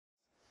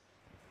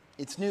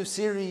It's new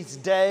series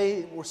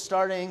day. We're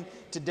starting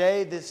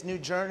today this new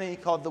journey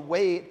called The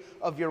Weight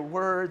of Your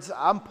Words.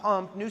 I'm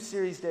pumped. New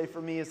series day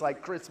for me is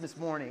like Christmas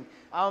morning.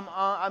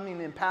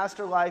 In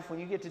pastor life, when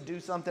you get to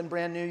do something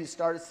brand new, you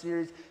start a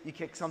series, you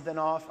kick something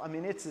off.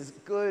 It's as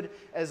good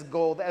as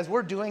gold. As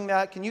we're doing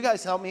that, can you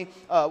guys help me?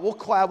 We'll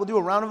clap. We'll do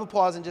a round of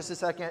applause in just a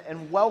second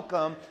and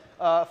welcome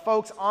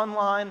folks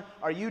online,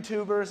 our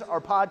YouTubers,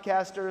 our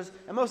podcasters,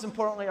 and most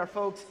importantly, our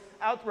folks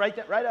right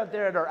out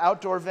there at our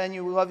outdoor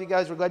venue. We love you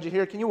guys. We're glad you're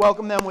here. Can you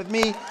welcome them with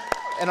me?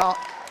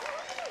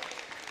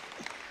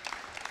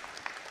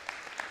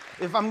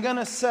 If I'm going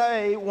to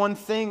say one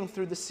thing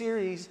through the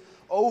series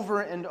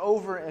over and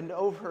over and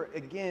over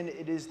again,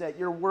 it is that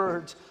your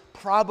words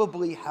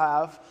probably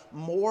have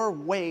more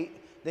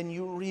weight than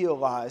you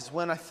realize.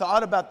 When I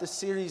thought about this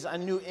series, I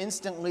knew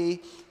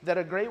instantly that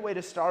a great way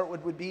to start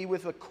would be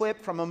with a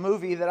clip from a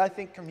movie that I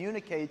think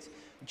communicates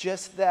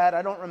just that.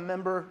 I don't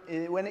remember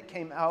when it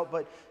came out,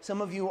 but some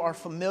of you are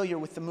familiar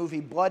with the movie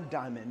Blood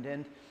Diamond.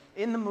 And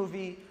in the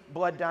movie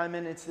Blood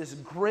Diamond, it's this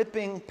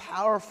gripping,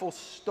 powerful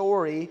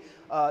story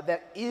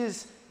that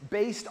is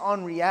based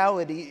on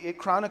reality. It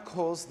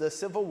chronicles the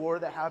civil war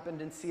that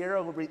happened in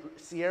Sierra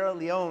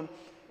Leone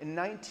in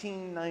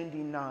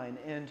 1999.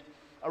 And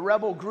a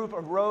rebel group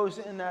arose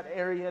in that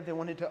area. They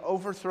wanted to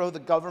overthrow the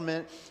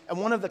government. And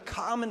one of the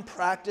common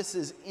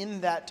practices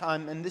in that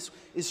time, and this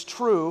is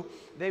true,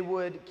 they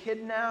would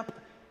kidnap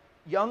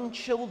young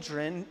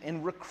children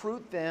and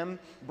recruit them,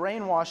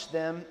 brainwash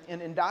them,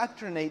 and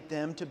indoctrinate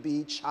them to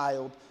be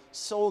child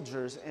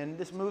soldiers. And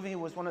this movie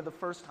was one of the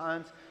first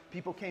times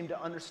people came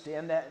to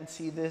understand that and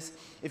see this.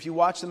 If you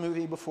watched the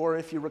movie before,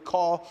 if you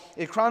recall,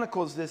 it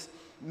chronicles this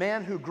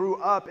man who grew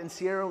up in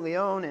Sierra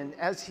Leone, and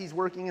as he's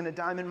working in a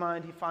diamond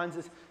mine, he finds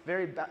this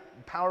very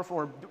powerful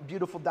or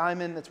beautiful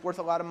diamond that's worth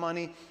a lot of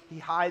money. He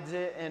hides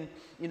it, and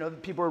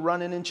people are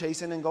running and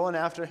chasing and going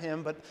after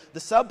him. But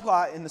the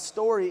subplot in the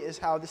story is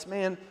how this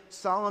man,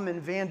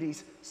 Solomon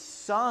Vandy's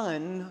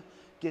son,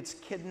 gets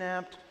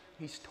kidnapped,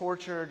 he's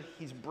tortured,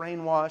 he's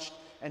brainwashed,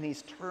 and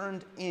he's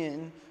turned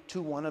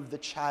into one of the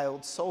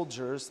child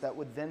soldiers that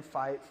would then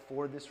fight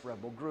for this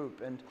rebel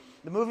group. And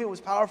the movie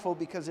was powerful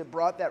because it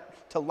brought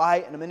that to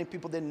light, and many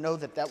people didn't know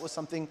that that was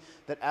something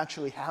that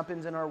actually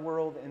happens in our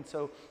world, and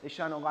so they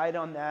shine a light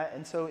on that.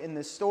 And so in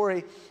this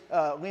story,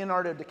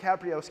 Leonardo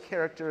DiCaprio's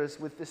character is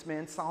with this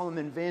man,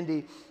 Solomon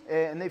Vandy,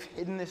 and they've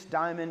hidden this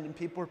diamond, and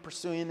people are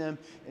pursuing them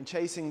and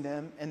chasing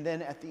them. And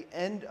then at the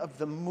end of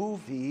the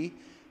movie,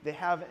 they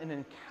have an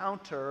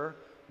encounter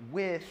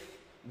with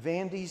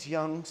Vandy's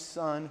young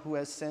son, who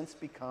has since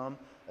become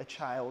a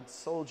child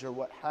soldier.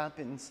 What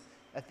happens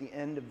at the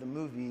end of the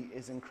movie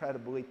is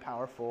incredibly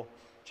powerful.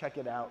 Check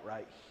it out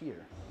right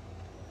here.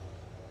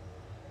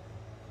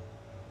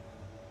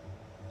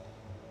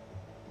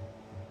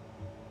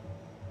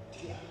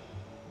 Dear,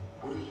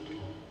 what are you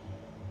doing?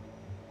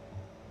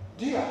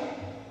 Dear,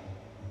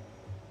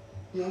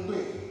 young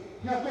baby,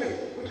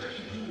 what are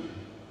you doing?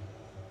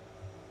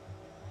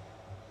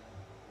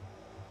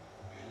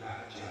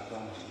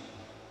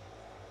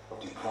 Of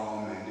the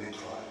Crown Mandate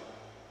tribe.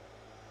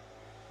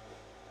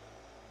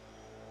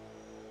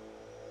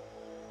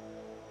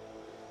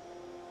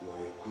 You are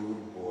a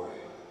good boy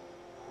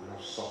who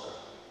loves soccer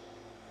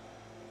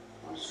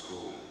and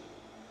school.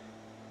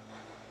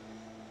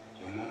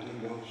 Your mother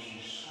loves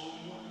you so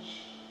much.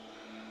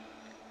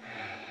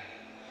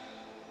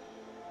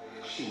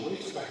 She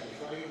waits by the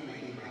fire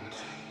making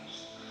plantains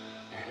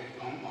and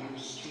on the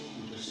stew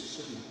with the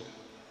sister.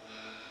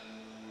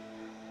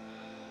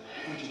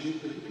 And you do,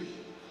 baby?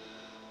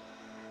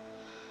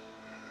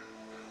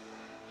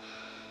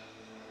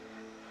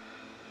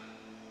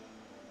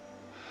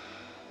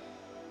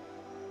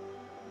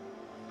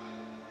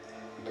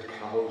 The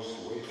cows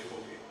wait for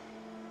you.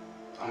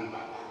 And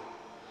now,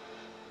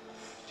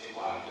 the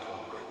wild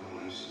dog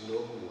wants no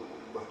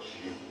one but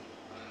you.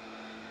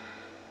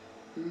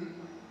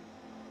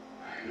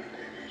 I know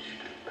they made you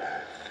do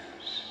bad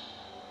things.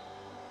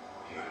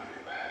 You're not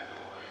a bad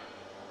boy.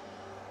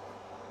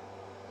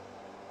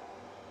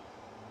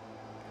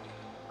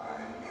 I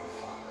am your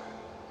father,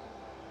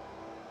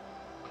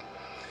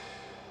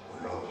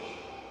 who loves you.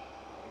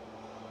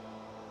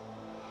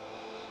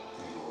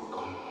 And you will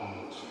come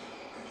home to me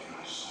and be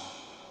my son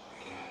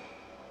again.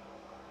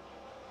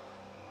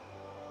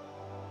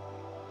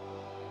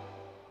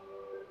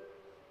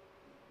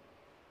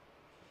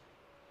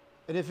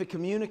 And if it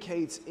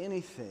communicates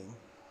anything,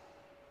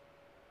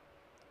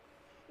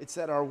 it's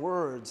that our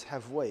words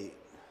have weight.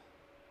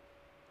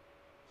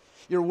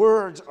 Your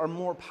words are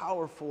more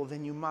powerful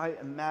than you might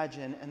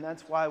imagine, and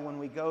that's why when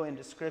we go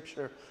into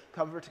Scripture,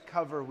 cover to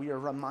cover, we are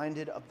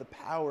reminded of the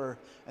power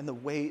and the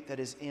weight that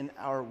is in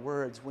our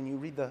words. When you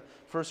read the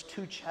first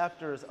 2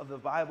 chapters of the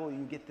Bible,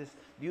 you get this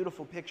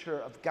beautiful picture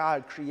of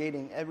God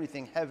creating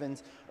everything: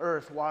 heavens,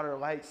 earth, water,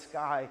 light,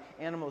 sky,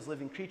 animals,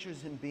 living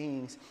creatures and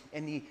beings,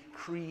 and He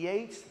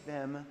creates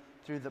them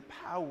through the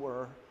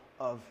power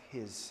of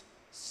His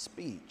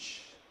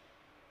speech.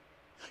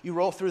 You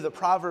roll through the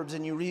Proverbs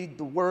and you read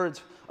the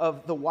words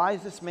of the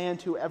wisest man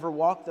to ever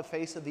walk the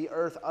face of the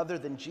earth other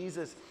than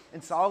Jesus.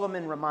 And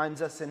Solomon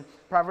reminds us in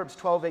Proverbs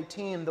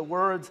 12:18, the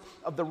words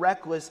of the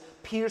reckless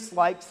pierce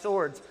like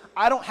swords.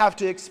 I don't have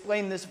to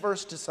explain this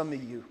verse to some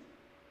of you.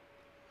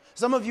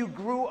 Some of you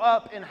grew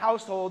up in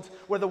households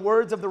where the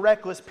words of the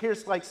reckless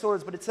pierce like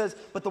swords, but it says,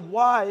 but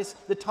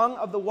the tongue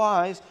of the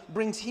wise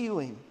brings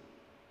healing.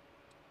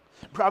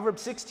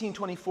 Proverbs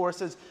 16:24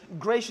 says,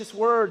 gracious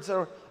words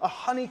are a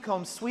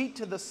honeycomb, sweet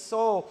to the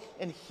soul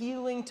and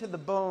healing to the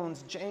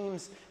bones.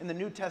 James in the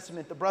New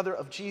Testament, the brother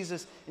of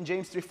Jesus, in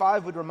James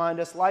 3:5 would remind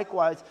us,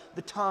 likewise,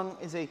 the tongue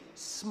is a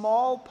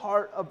small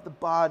part of the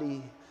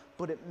body,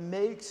 but it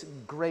makes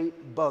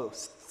great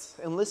boasts.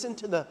 And listen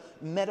to the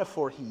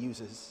metaphor he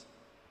uses.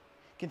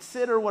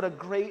 Consider what a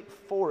great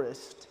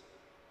forest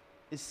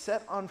is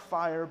set on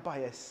fire by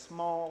a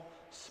small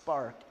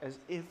spark, as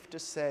if to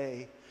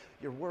say,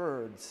 your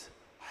words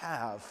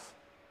have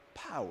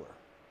power.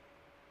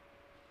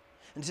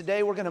 And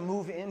today we're going to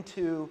move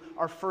into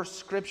our first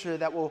scripture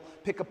that we'll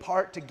pick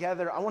apart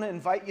together. I want to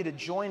invite you to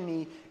join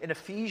me in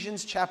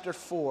Ephesians chapter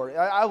 4.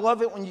 I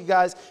love it when you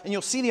guys, and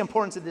you'll see the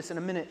importance of this in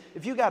a minute.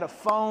 If you got a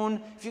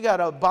phone, if you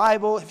got a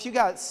Bible, if you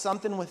got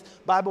something with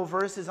Bible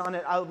verses on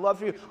it, I would love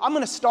for you. I'm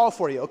going to stall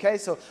for you, okay?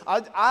 So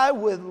I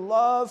would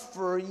love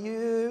for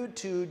you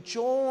to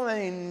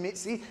join me.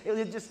 See,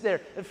 it's just there.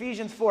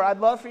 Ephesians 4.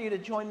 I'd love for you to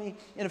join me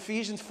in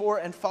Ephesians 4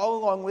 and follow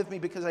along with me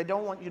because I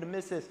don't want you to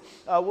miss this.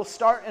 We'll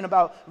start in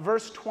about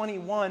verse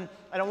 21,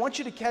 and I want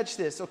you to catch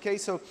this, okay?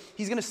 So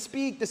he's going to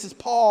speak. This is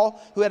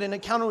Paul, who had an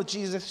encounter with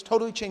Jesus,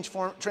 totally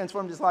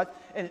transformed his life,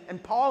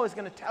 and Paul is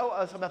going to tell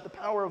us about the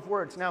power of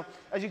words. Now,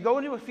 as you go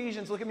into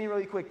Ephesians, look at me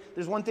really quick.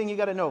 There's one thing you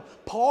got to know.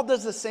 Paul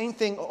does the same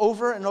thing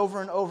over and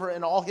over and over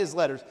in all his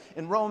letters,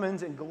 in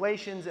Romans and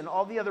Galatians and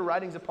all the other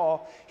writings of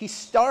Paul. He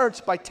starts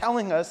by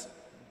telling us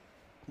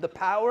the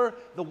power,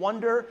 the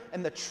wonder,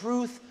 and the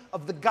truth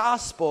of the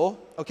gospel,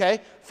 okay?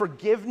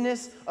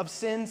 Forgiveness of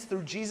sins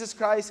through Jesus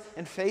Christ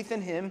and faith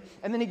in him.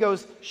 And then he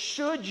goes,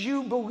 should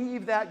you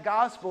believe that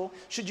gospel,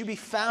 should you be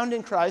found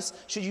in Christ,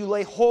 should you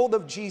lay hold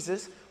of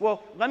Jesus,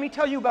 well, let me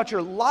tell you about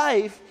your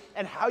life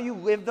and how you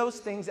live those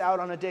things out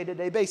on a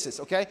day-to-day basis,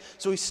 okay?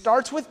 So he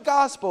starts with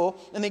gospel,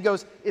 and he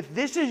goes, if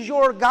this is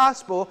your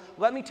gospel,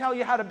 let me tell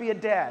you how to be a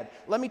dad.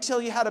 Let me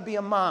tell you how to be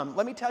a mom.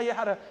 Let me tell you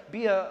how to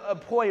be an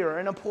employer,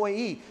 an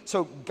employee.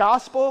 So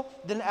gospel,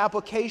 then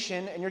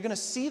application, and you're going to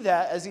see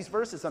that as these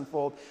verses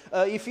unfold.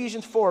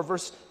 Ephesians 4,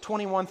 verse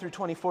 21 through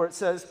 24, it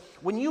says,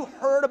 when you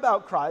heard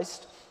about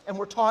Christ and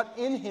were taught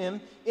in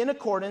him in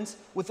accordance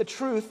with the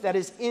truth that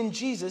is in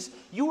Jesus,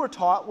 you were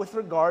taught with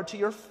regard to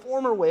your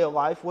former way of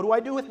life. What do I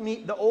do with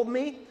me, the old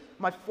me,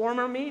 my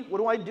former me? What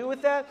do I do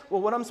with that?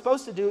 Well, what I'm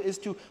supposed to do is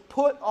to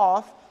put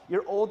off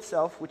your old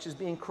self, which is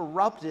being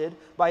corrupted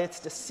by its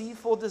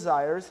deceitful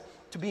desires,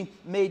 to be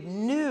made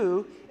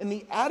new in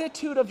the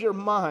attitude of your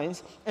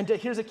minds, and to,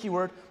 here's a key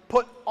word,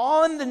 put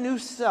on the new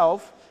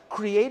self,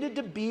 created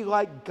to be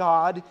like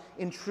God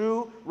in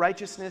true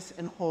righteousness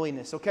and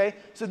holiness, okay?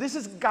 So this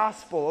is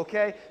gospel,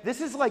 okay? This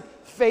is like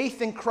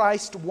faith in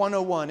Christ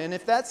 101. And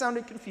if that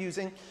sounded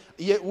confusing,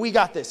 we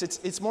got this.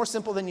 It's more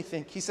simple than you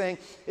think. He's saying,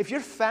 if you're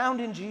found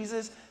in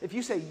Jesus, if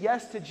you say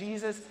yes to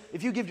Jesus,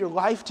 if you give your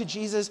life to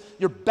Jesus,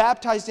 you're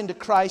baptized into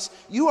Christ,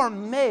 you are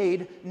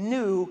made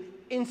new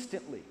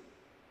instantly.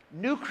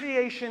 New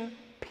creation,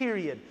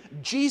 period.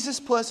 Jesus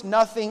plus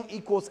nothing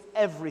equals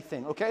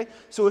everything, okay?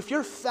 So if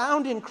you're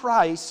found in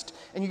Christ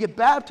and you get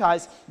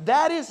baptized,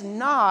 that is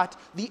not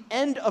the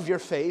end of your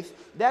faith.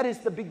 That is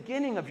the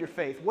beginning of your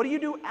faith. What do you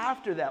do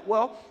after that?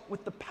 Well,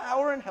 with the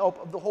power and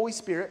help of the Holy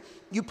Spirit,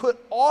 you put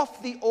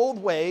off the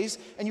old ways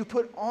and you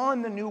put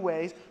on the new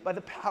ways by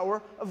the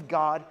power of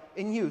God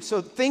in you.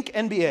 So think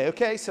NBA,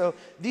 okay? So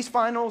these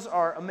finals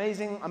are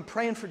amazing. I'm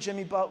praying for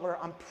Jimmy Butler.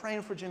 I'm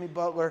praying for Jimmy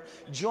Butler.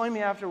 Join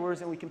me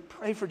afterwards and we can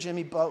pray for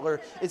Jimmy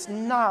Butler. It's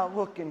not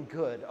looking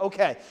good.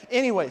 Okay.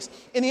 Anyways,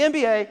 in the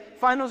NBA,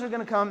 finals are going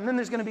to come, and then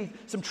there's going to be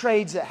some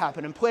trades that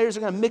happen, and players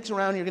are going to mix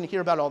around, and you're going to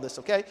hear about all this,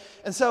 okay?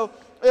 And so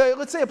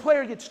let's say a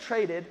player gets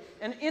traded,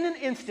 and in an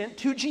instant,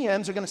 two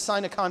GMs are going to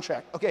sign a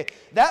contract. Okay,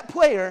 that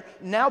player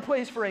now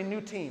plays for a new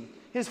team.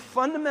 His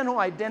fundamental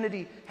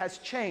identity has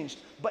changed.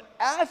 But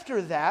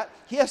after that,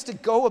 he has to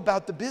go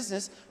about the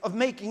business of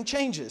making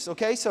changes,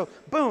 okay? So,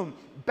 boom,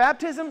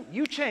 baptism,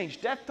 you change,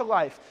 death to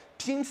life.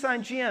 Team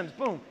sign GMs,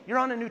 boom, you're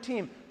on a new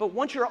team. But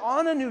once you're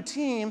on a new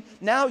team,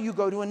 now you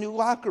go to a new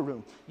locker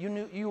room.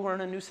 You learn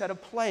a new set of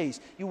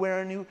plays. You wear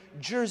a new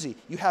jersey.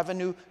 You have a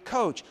new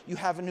coach. You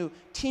have a new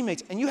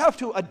teammates. And you have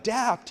to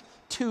adapt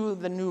to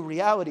the new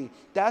reality.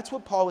 That's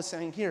what Paul is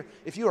saying here.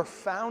 If you are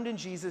found in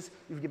Jesus,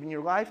 you've given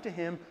your life to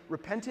him,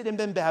 repented and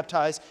been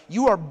baptized,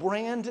 you are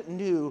brand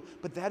new,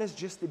 but that is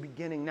just the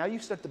beginning. Now you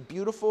start the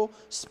beautiful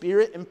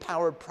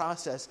spirit-empowered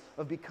process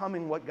of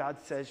becoming what God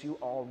says you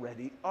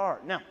already are.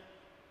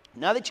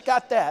 Now that you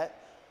got that,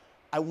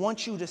 I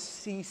want you to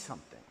see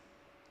something.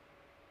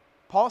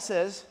 Paul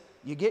says,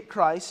 you get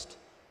Christ,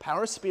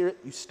 power of spirit,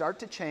 you start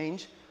to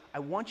change. I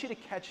want you to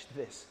catch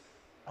this.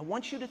 I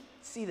want you to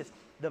see this.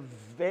 The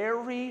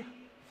very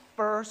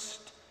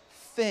first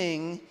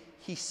thing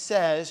he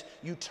says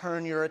you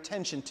turn your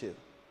attention to.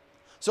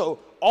 So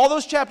all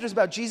those chapters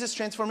about Jesus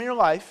transforming your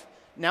life,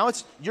 now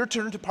it's your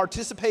turn to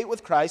participate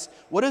with Christ.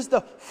 What is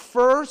the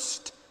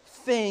first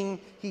thing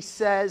he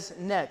says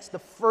next? The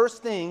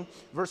first thing,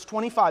 verse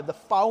 25, the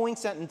following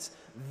sentence,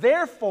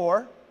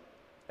 therefore,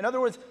 in other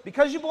words,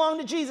 because you belong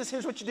to Jesus,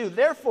 here's what you do.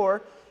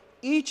 Therefore,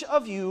 each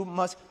of you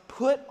must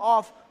put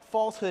off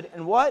falsehood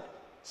and what?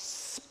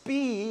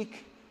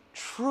 Speak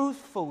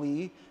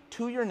truthfully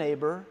to your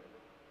neighbor,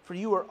 for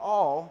you are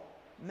all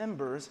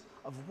members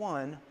of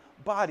one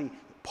body.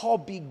 Paul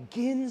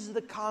begins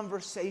the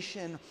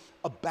conversation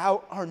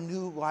about our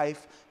new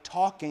life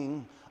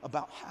talking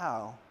about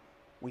how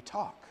we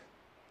talk.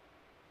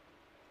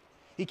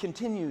 He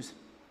continues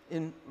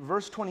in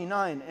verse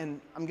 29,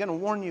 and I'm going to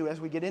warn you as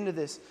we get into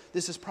this,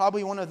 this is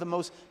probably one of the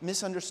most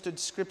misunderstood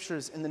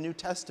scriptures in the New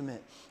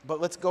Testament,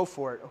 but let's go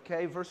for it,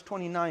 okay? Verse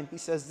 29, he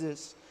says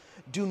this,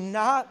 do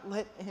not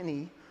let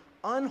any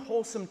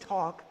unwholesome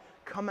talk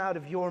come out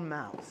of your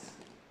mouths,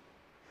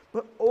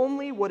 but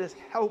only what is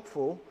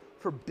helpful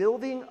for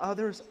building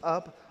others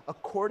up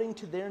according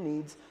to their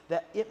needs,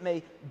 that it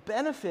may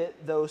benefit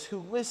those who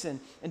listen.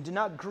 And do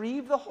not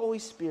grieve the Holy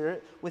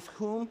Spirit, with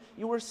whom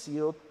you were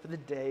sealed for the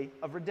day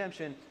of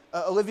redemption.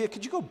 Olivia,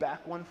 could you go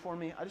back one for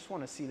me? I just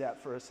want to see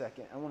that for a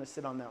second. I want to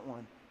sit on that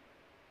one.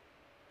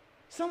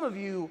 Some of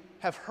you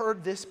have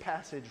heard this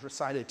passage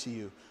recited to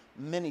you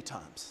many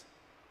times.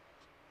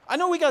 I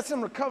know we got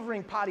some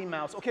recovering potty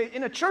mouths. Okay,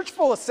 in a church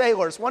full of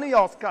sailors, one of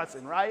y'all's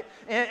cussing, right?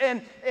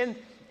 And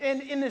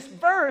in this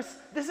verse,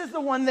 this is the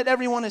one that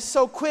everyone is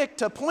so quick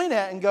to point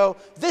at and go,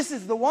 this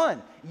is the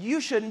one. You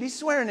shouldn't be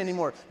swearing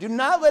anymore. Do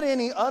not let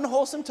any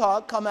unwholesome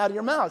talk come out of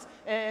your mouth.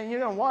 And you're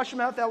going to wash your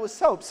mouth out with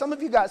soap. Some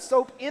of you got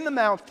soap in the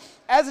mouth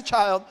as a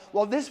child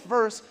while this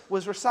verse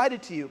was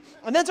recited to you.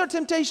 And that's our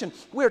temptation.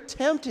 We're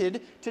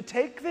tempted to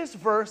take this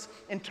verse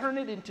and turn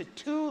it into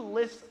two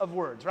lists of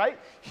words, right?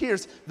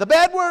 Here's the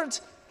bad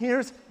words.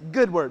 Here's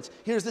good words.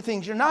 Here's the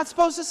things you're not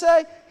supposed to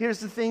say. Here's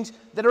the things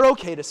that are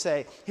okay to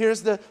say.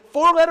 Here's the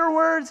four-letter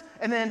words.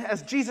 And then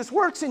as Jesus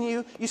works in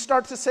you, you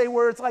start to say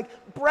words like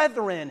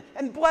brethren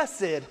and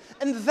blessed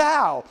and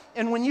thou.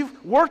 And when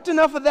you've worked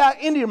enough of that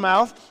into your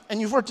mouth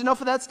and you've worked enough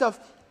of that stuff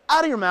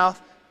out of your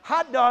mouth,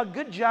 hot dog,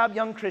 good job,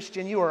 young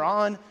Christian. You are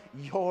on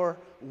your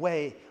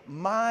way.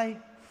 My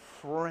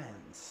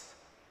friends,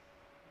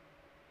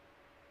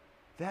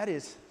 that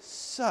is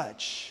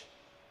such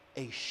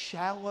a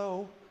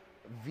shallow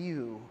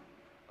view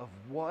of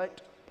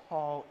what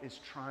Paul is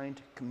trying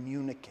to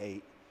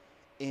communicate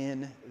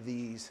in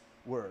these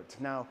words.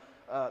 Now,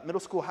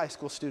 middle school, high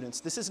school students,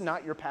 this is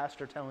not your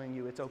pastor telling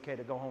you it's okay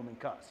to go home and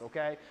cuss,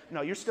 okay?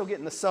 No, you're still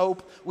getting the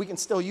soap. We can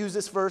still use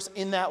this verse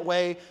in that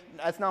way.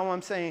 That's not what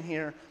I'm saying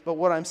here. But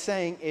what I'm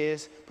saying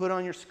is put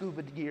on your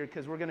scuba gear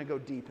because we're going to go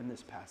deep in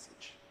this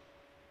passage.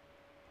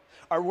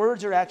 Our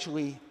words are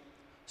actually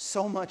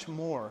so much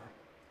more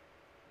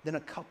than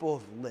a couple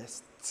of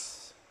lists.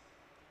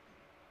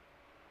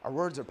 Our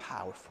words are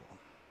powerful.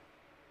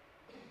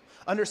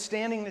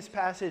 Understanding this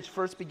passage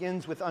first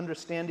begins with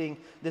understanding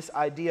this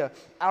idea.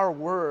 Our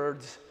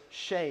words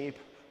shape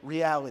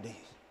reality.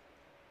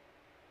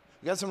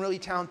 We got some really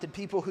talented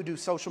people who do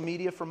social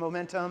media for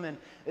momentum, and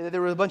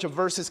there were a bunch of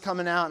verses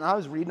coming out, and I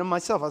was reading them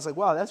myself. I was like,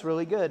 wow, that's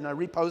really good. And I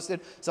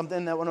reposted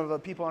something that one of the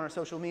people on our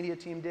social media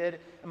team did,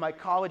 and my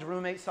college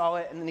roommate saw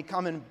it, and then he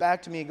commented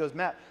back to me and goes,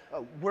 Matt,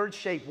 words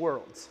shape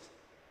worlds.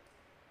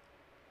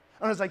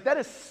 And I was like, that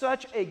is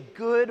such a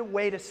good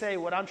way to say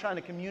what I'm trying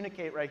to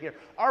communicate right here.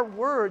 Our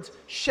words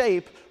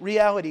shape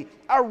reality.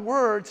 Our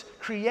words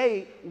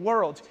create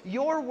worlds.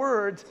 Your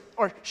words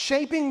are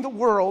shaping the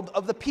world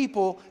of the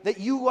people that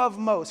you love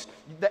most.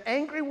 The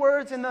angry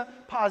words and the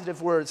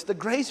positive words, the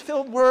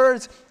grace-filled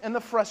words and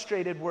the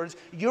frustrated words.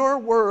 Your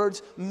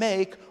words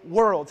make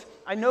worlds.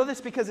 I know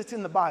this because it's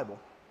in the Bible.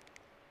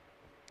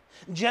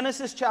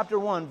 Genesis chapter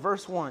 1,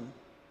 verse 1.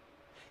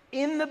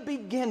 In the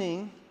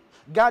beginning,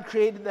 God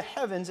created the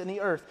heavens and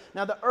the earth.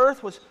 Now the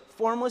earth was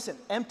formless and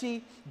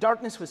empty.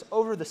 Darkness was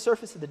over the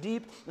surface of the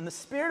deep. And the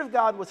Spirit of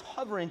God was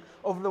hovering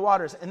over the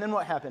waters. And then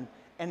what happened?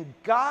 And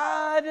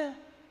God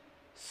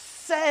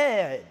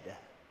said,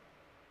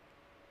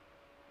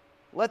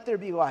 let there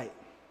be light.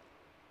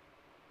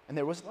 And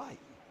there was light.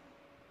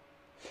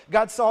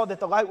 God saw that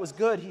the light was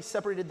good. He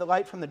separated the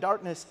light from the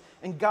darkness.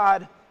 And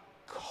God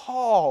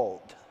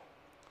called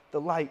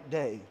the light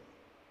day.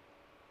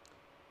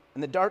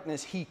 And the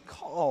darkness he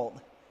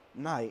called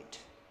night.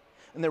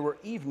 And there were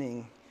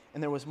evening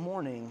and there was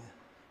morning,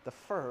 the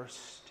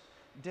first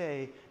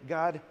day.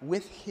 God,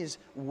 with his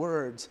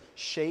words,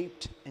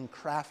 shaped and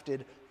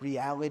crafted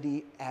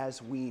reality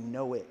as we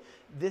know it.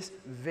 This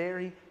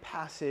very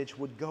passage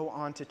would go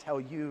on to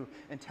tell you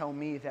and tell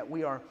me that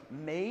we are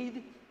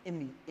made in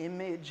the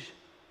image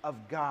of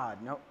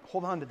God. Now,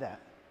 hold on to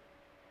that.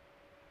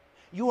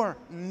 You are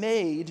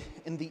made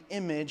in the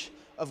image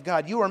of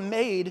God. You are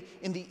made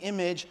in the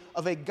image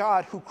of a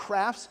God who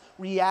crafts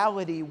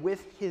reality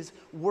with his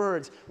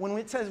words. When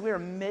it says we are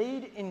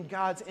made in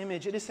God's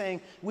image, it is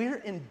saying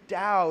we're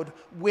endowed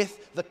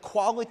with the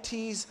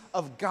qualities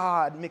of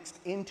God mixed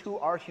into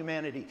our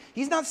humanity.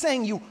 He's not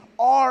saying you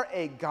are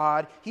a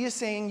God. He is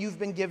saying you've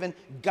been given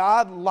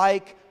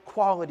God-like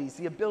qualities,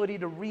 the ability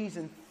to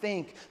reason,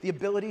 think, the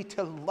ability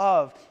to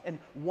love. And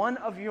one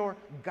of your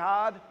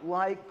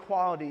God-like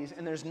qualities,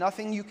 and there's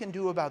nothing you can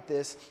do about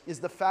this,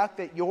 is the fact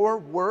that your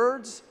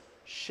words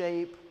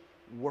shape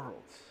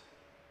worlds.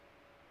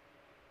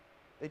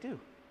 They do.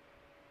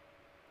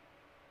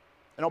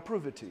 And I'll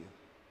prove it to you.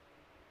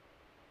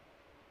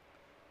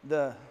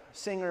 The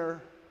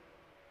singer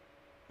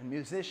and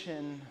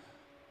musician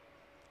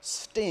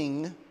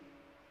Sting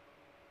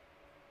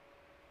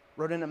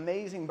wrote an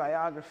amazing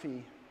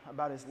biography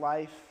about his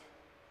life,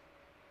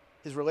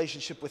 his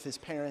relationship with his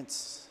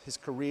parents, his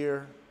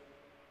career.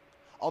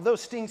 Although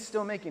Sting's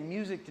still making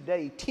music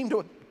today, he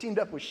teamed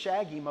up with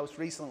Shaggy most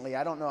recently.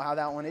 I don't know how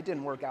that went. It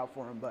didn't work out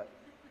for him. But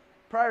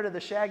prior to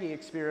the Shaggy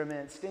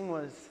experiment, Sting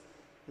was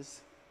this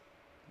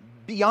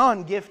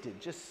beyond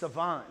gifted, just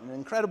savant, an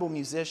incredible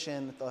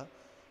musician with a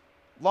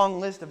long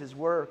list of his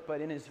work.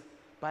 But in his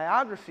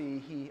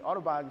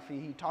autobiography,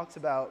 he talks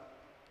about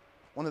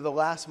one of the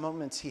last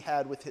moments he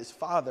had with his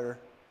father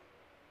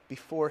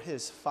before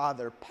his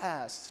father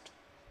passed.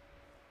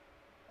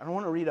 I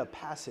want to read a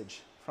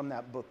passage from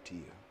that book to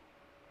you.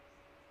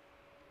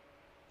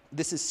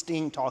 This is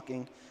Sting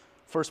talking,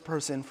 first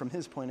person from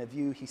his point of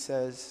view. He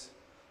says,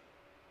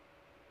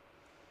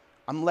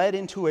 "I'm led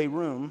into a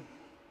room,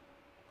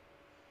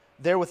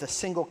 there with a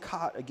single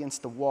cot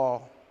against the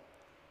wall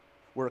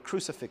where a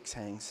crucifix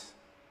hangs.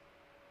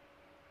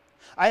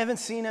 I haven't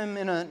seen him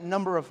in a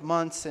number of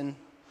months, and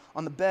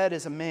on the bed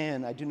is a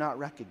man I do not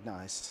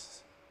recognize.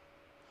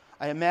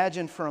 I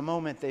imagine for a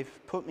moment they've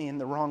put me in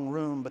the wrong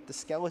room, but the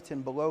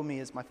skeleton below me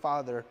is my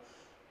father,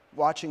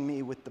 watching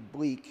me with the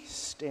bleak,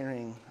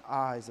 staring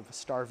eyes of a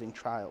starving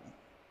child.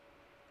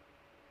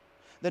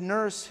 The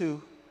nurse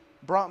who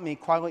brought me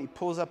quietly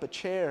pulls up a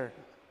chair.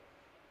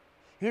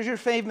 'Here's your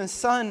famous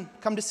son,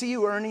 come to see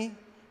you, Ernie,'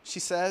 she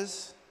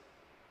says.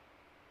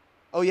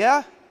 'Oh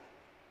yeah?'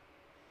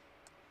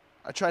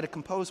 I try to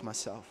compose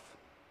myself.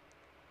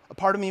 A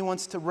part of me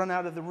wants to run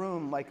out of the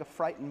room like a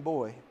frightened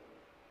boy.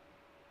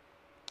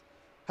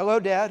 'Hello,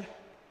 Dad.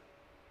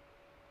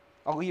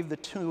 I'll leave the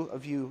two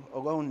of you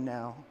alone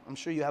now. I'm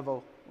sure you have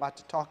a lot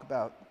to talk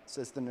about,'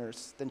 says the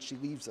nurse. Then she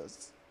leaves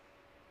us.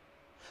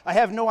 I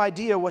have no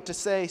idea what to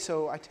say,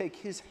 so I take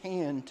his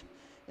hand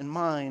in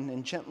mine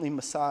and gently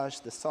massage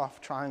the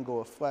soft triangle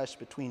of flesh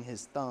between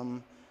his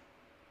thumb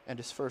and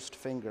his first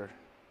finger.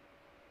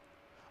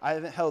 I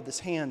haven't held his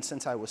hand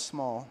since I was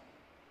small.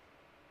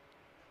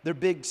 Their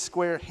big,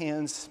 square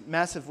hands,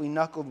 massively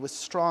knuckled with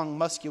strong,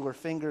 muscular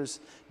fingers,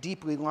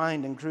 deeply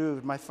lined and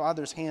grooved. My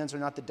father's hands are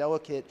not the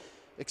delicate,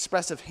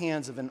 expressive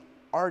hands of an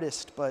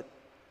artist, but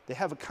they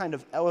have a kind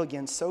of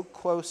elegance so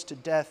close to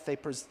death they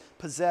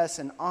possess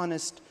an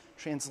honest,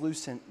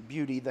 translucent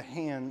beauty, the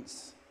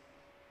hands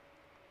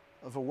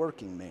of a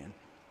working man.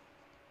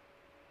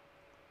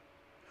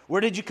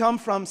 'Where did you come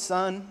from,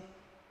 son?'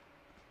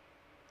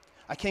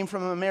 'I came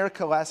from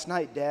America last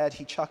night, Dad,'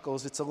 he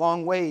chuckles. 'It's a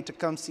long way to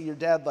come see your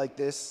dad like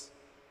this.'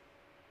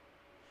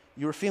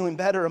 'You were feeling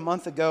better a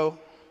month ago.'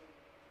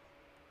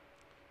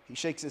 He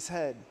shakes his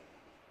head.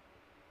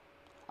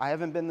 'I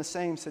haven't been the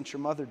same since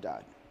your mother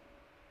died.'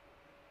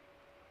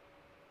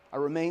 I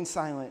remain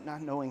silent,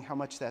 not knowing how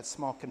much that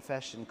small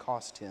confession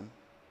cost him.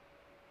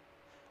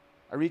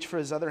 I reach for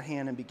his other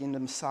hand and begin to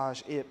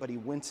massage it, but he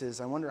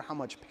winces. I wonder how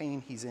much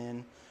pain he's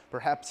in.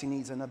 Perhaps he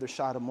needs another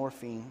shot of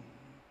morphine.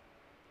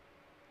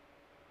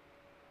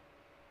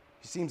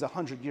 He seems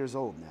 100 years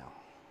old now.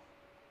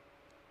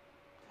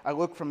 I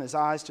look from his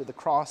eyes to the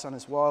cross on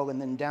his wall and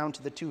then down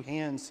to the two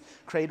hands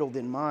cradled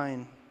in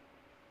mine.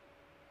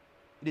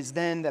 It is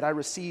then that I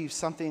receive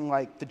something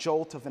like the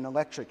jolt of an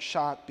electric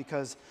shock,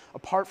 because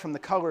apart from the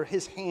color,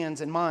 his hands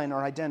and mine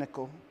are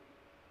identical.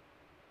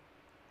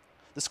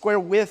 The square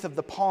width of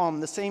the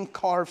palm, the same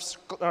carved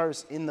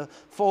scars in the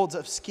folds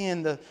of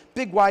skin, the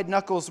big wide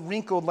knuckles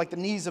wrinkled like the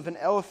knees of an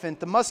elephant,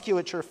 the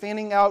musculature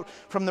fanning out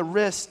from the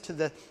wrist to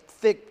the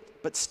thick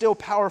but still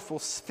powerful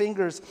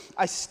fingers.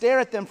 I stare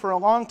at them for a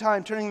long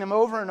time, turning them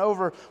over and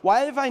over.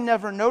 Why have I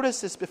never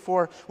noticed this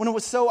before when it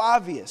was so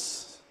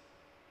obvious?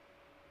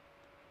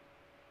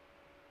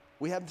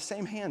 We have the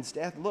same hands,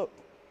 Dad. Look.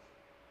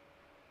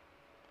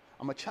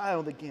 I'm a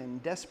child again,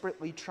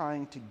 desperately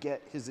trying to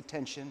get his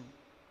attention.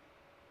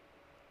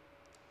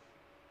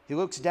 He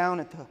looks down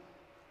at the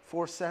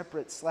 4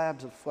 separate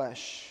slabs of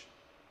flesh.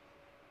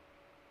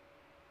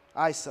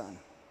 'Aye, son,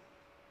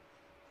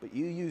 but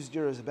you used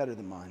yours better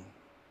than mine.'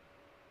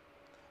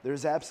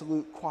 There's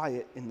absolute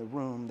quiet in the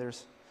room.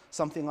 There's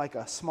something like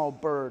a small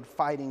bird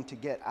fighting to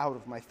get out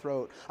of my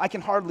throat. I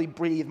can hardly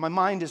breathe. My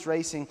mind is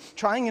racing,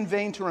 trying in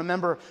vain to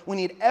remember when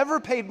he had ever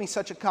paid me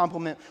such a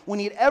compliment, when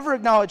he had ever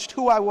acknowledged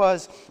who I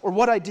was, or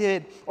what I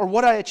did, or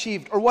what I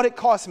achieved, or what it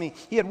cost me.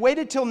 He had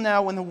waited till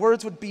now when the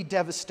words would be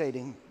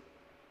devastating.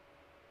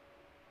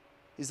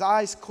 His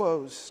eyes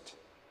closed,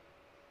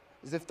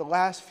 as if the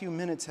last few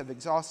minutes have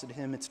exhausted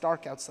him. It's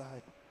dark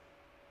outside.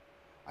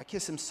 I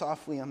kiss him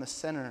softly on the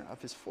center of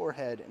his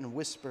forehead and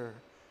whisper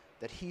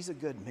that he's a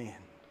good man.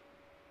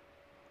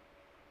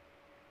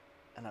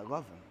 And I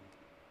love him.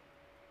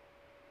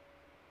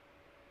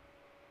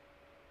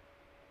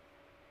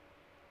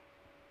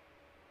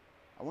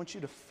 I want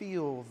you to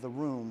feel the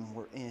room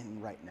we're in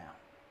right now.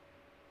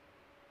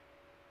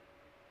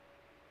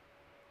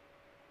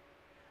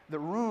 The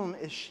room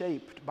is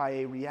shaped by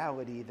a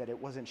reality that it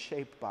wasn't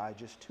shaped by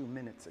just 2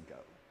 minutes ago.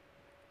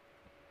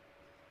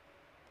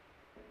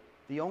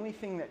 The only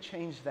thing that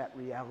changed that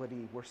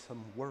reality were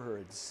some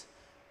words.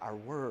 Our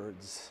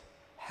words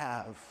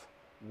have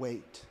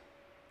weight.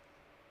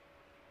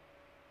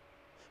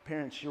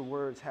 Parents, your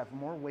words have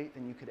more weight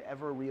than you could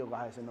ever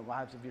realize in the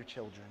lives of your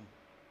children.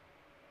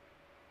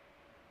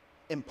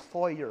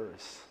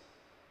 Employers,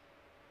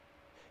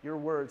 your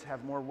words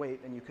have more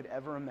weight than you could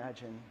ever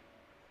imagine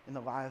in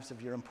the lives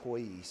of your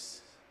employees.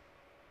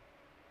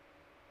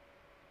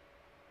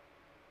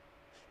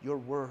 Your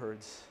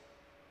words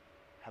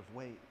have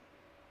weight.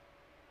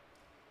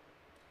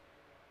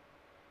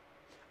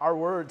 Our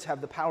words have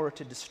the power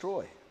to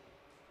destroy.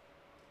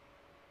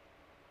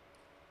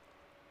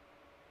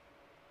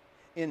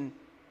 In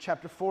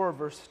chapter 4,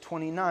 verse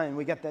 29,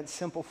 we get that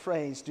simple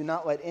phrase, do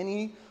not let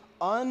any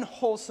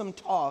unwholesome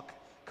talk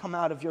come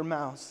out of your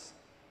mouths.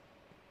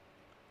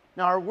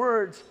 Now, our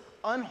words,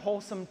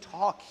 unwholesome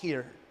talk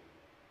here,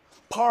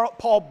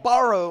 Paul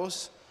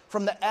borrows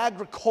from the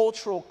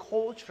agricultural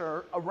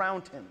culture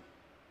around him.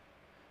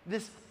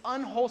 This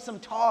unwholesome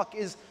talk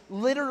is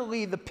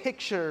literally the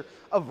picture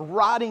of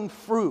rotting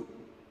fruit.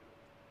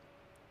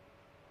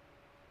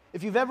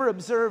 If you've ever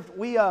observed,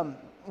 we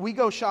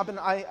go shopping.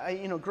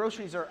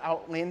 Groceries are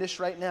outlandish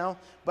right now,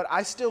 but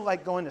I still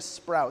like going to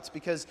Sprouts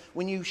because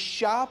when you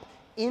shop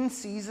in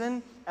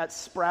season at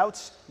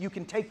Sprouts, you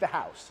can take the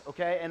house,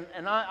 okay?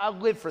 And I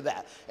live for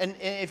that. And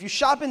if you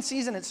shop in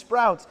season at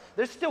Sprouts,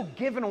 they're still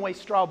giving away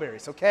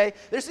strawberries, okay?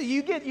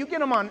 You get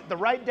them on the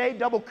right day,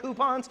 double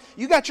coupons.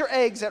 You got your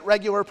eggs at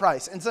regular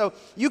price. And so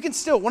you can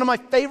still, one of my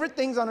favorite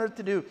things on earth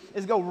to do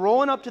is go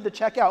rolling up to the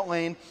checkout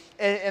lane,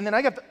 and then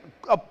I got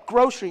a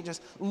grocery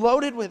just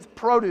loaded with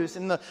produce,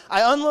 and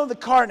I unload the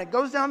cart, and it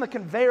goes down the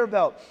conveyor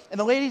belt, and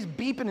the lady's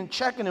beeping and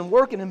checking and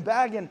working and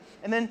bagging,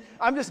 and then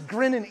I'm just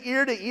grinning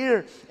ear to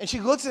ear, and she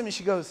looks at me,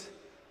 she goes,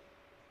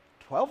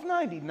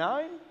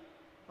 $12.99?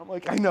 I'm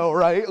like, I know,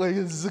 right? Like,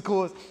 this is the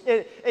coolest.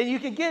 And you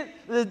can get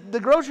the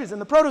groceries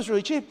and the produce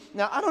really cheap.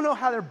 Now, I don't know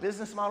how their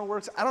business model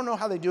works. I don't know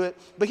how they do it.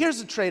 But here's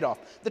the trade-off.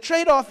 The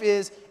trade-off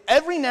is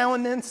every now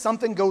and then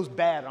something goes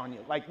bad on you,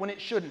 like when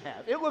it shouldn't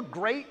have. It looked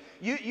great.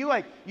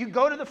 You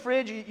go to the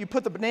fridge, you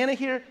put the banana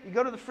here, you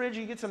go to the fridge,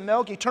 you get some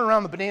milk, you turn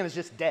around, the banana's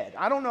just dead.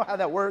 I don't know how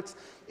that works.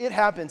 It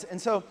happens.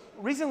 And so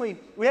recently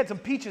we had some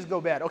peaches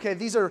go bad. Okay,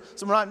 these are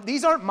some rotten.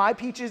 These aren't my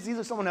peaches. These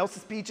are someone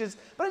else's peaches.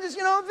 But I just,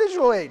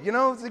 visual aid,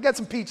 they got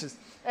some peaches.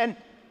 And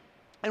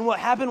what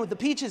happened with the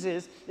peaches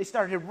is they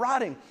started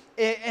rotting.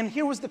 And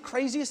here was the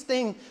craziest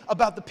thing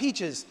about the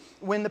peaches.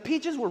 When the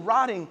peaches were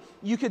rotting,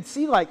 you could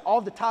see like all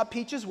the top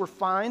peaches were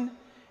fine.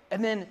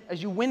 And then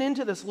as you went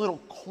into this little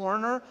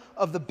corner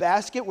of the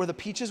basket where the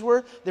peaches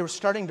were, they were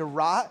starting to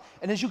rot.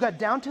 And as you got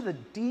down to the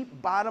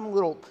deep bottom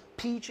little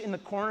peach in the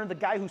corner, the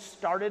guy who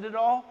started it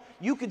all,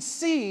 you could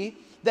see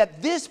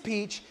that this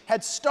peach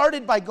had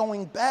started by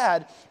going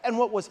bad. And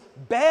what was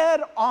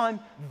bad on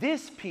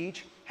this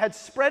peach had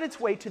spread its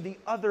way to the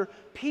other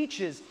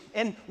peaches.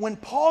 And when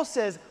Paul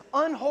says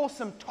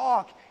unwholesome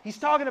talk, he's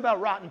talking about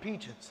rotten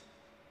peaches.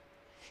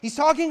 He's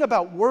talking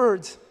about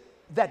words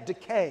that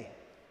decay.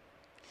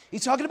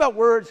 He's talking about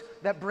words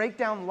that break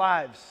down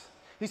lives.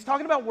 He's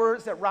talking about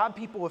words that rob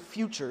people of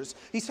futures.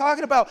 He's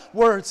talking about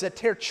words that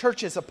tear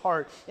churches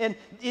apart. And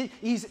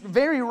he's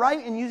very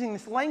right in using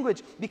this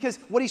language because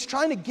what he's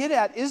trying to get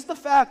at is the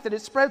fact that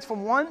it spreads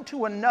from one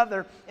to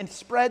another and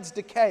spreads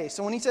decay.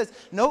 So when he says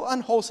no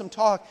unwholesome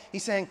talk,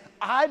 he's saying,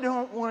 I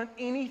don't want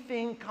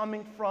anything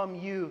coming from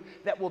you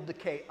that will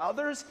decay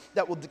others,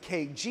 that will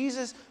decay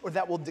Jesus, or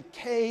that will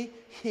decay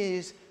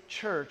his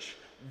church.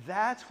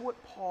 That's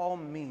what Paul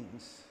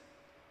means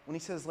when he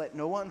says, let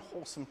no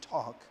unwholesome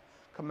talk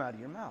come out of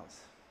your mouths.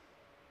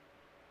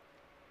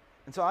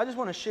 And so I just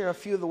want to share a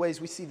few of the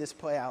ways we see this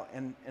play out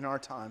in our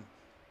time.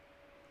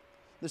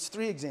 There's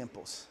 3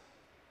 examples.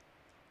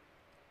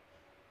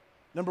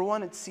 Number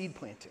 1, it's seed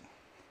planting.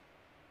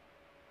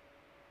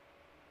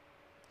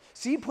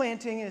 Seed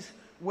planting is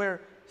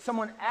where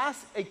someone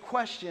asks a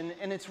question,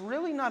 and it's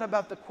really not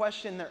about the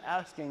question they're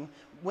asking.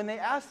 When they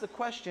ask the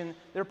question,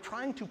 they're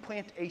trying to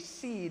plant a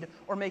seed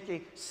or make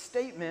a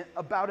statement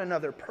about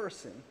another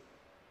person.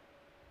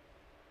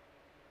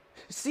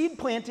 Seed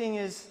planting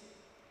is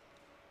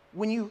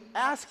when you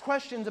ask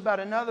questions about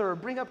another or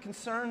bring up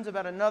concerns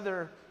about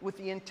another with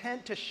the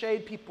intent to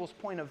shade people's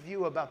point of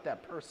view about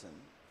that person.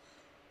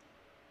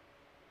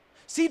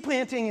 Seed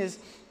planting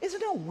isn't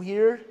it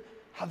weird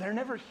how they're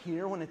never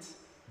here when it's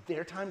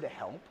their time to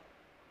help?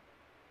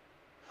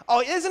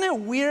 Oh, isn't it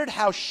weird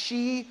how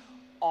she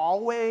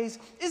always?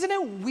 Isn't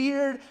it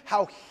weird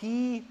how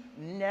he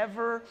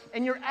never?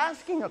 And you're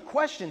asking a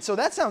question, so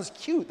that sounds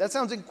cute, that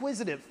sounds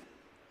inquisitive.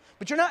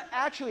 But you're not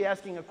actually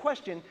asking a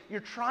question, you're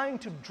trying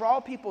to draw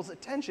people's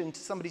attention to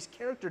somebody's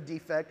character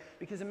defect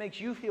because it makes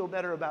you feel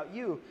better about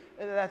you.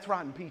 That's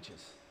rotten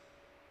peaches.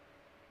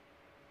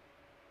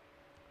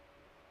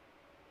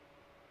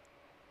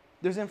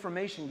 There's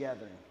information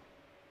gathering.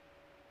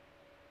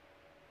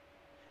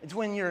 It's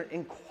when you're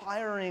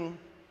inquiring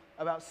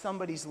about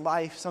somebody's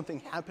life,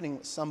 something happening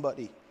with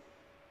somebody.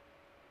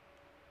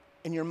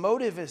 And your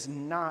motive is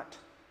not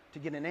to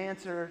get an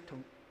answer, to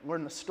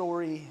learn the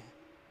story,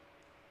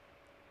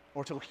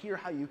 or to hear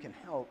how you can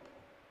help.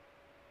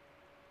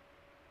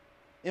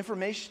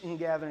 Information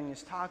gathering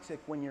is toxic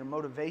when your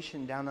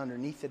motivation down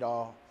underneath it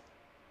all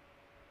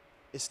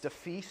is to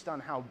feast on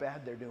how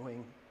bad they're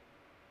doing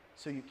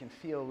so you can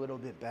feel a little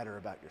bit better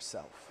about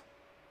yourself.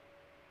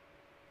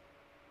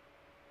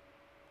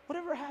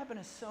 Whatever happened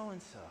to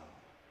so-and-so?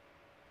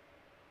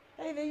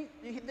 Hey,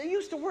 they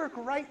used to work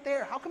right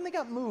there. How come they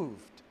got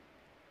moved?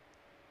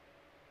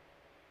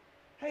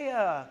 Hey,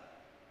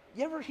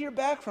 you ever hear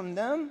back from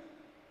them?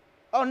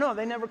 Oh, no,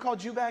 they never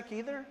called you back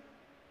either?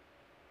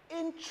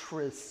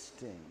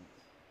 Interesting.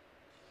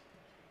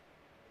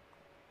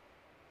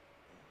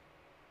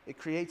 It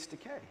creates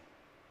decay.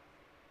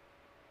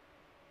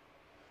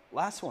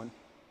 Last one.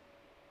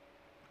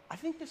 I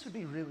think this would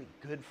be really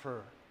good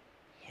for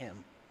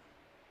him.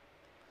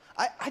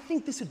 I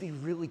think this would be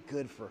really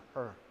good for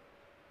her.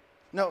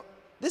 No,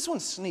 this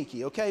one's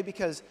sneaky, okay?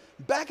 Because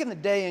back in the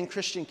day in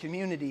Christian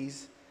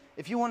communities,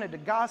 if you wanted to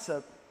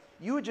gossip,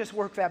 you would just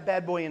work that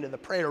bad boy into the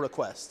prayer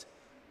request.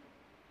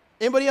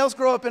 Anybody else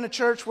grow up in a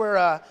church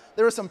where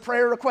there were some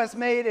prayer requests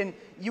made and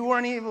you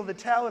weren't able to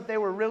tell if they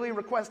were really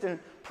requesting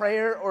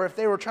prayer or if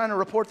they were trying to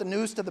report the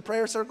news to the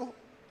prayer circle?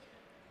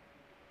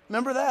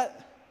 Remember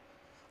that?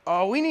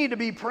 Oh, we need to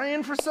be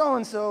praying for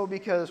so-and-so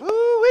because,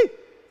 woo-wee.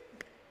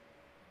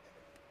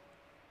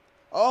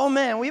 Oh,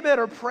 man, we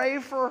better pray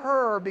for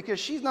her because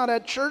she's not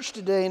at church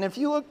today. And if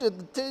you looked at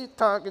the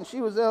TikTok and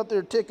she was out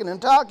there ticking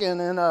and talking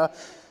and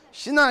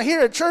she's not here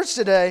at church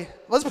today,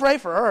 let's pray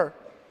for her.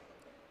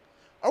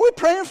 Are we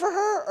praying for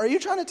her? Or are you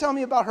trying to tell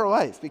me about her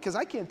life? Because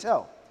I can't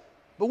tell.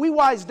 But we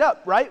wised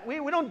up, right? We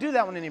don't do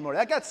that one anymore.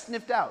 That got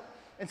sniffed out.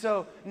 And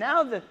so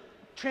now the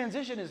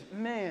transition is,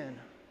 man,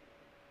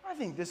 I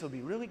think this will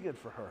be really good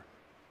for her.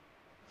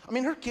 I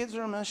mean, her kids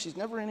are a mess. She's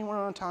never anywhere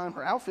on time.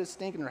 Her outfit's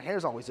stinking. Her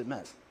hair's always a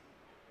mess.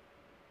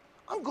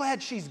 I'm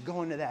glad she's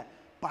going to that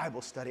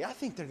Bible study. I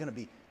think they're going to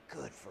be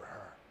good for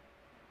her.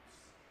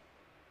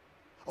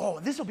 Oh,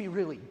 this will be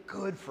really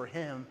good for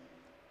him.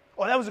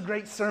 Oh, that was a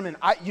great sermon.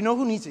 You know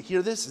who needs to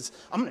hear this?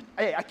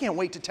 I can't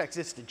wait to text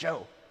this to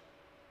Joe.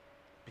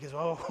 Because,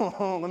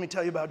 let me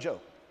tell you about Joe.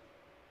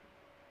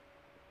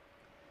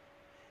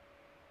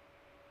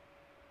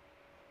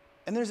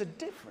 And there's a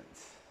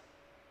difference.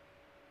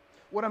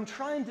 What I'm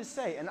trying to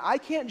say, and I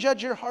can't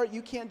judge your heart,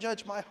 you can't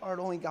judge my heart,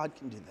 only God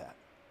can do that.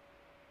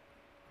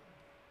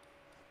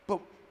 But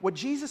what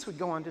Jesus would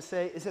go on to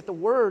say is that the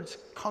words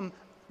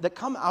that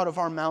come out of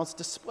our mouths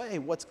display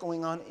what's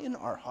going on in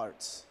our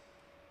hearts.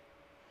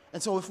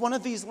 And so if one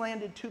of these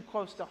landed too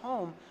close to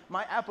home,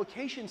 my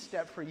application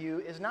step for you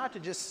is not to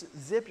just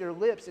zip your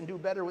lips and do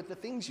better with the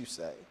things you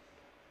say.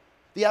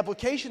 The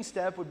application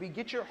step would be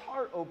get your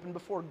heart open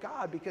before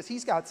God because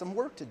he's got some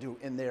work to do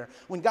in there.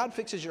 When God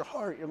fixes your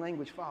heart, your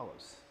language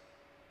follows.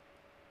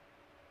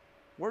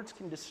 Words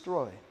can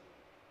destroy.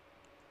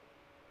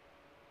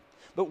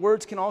 But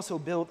words can also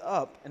build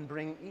up and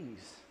bring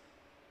ease.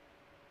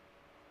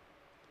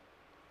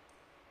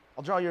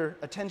 I'll draw your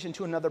attention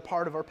to another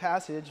part of our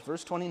passage,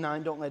 verse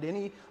 29. Don't let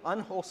any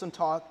unwholesome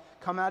talk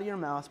come out of your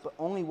mouths, but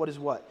only what is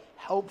what?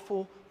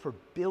 Helpful for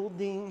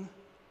building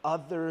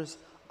others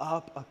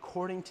up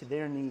according to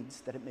their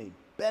needs, that it may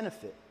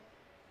benefit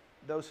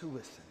those who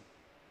listen.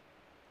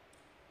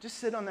 Just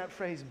sit on that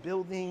phrase,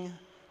 building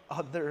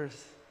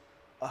others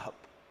up.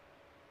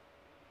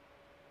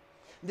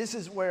 This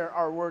is where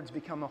our words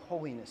become a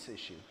holiness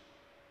issue.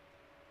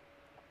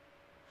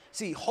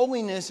 See,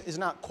 holiness is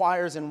not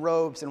choirs and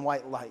robes and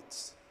white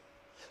lights.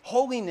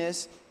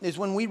 Holiness is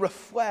when we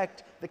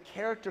reflect the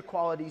character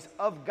qualities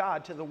of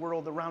God to the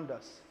world around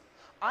us.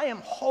 I am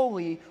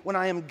holy when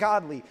I am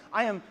godly.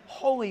 I am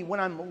holy when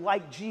I'm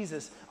like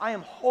Jesus. I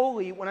am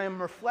holy when I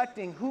am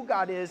reflecting who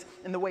God is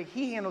and the way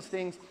he handles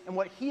things and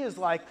what he is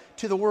like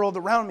to the world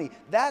around me.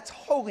 That's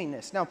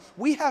holiness. Now,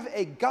 we have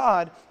a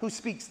God who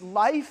speaks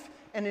life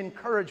and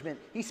encouragement.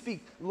 He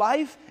speaks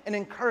life and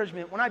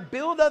encouragement. When I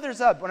build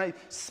others up, when I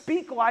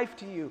speak life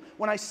to you,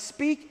 when I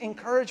speak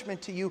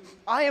encouragement to you,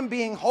 I am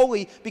being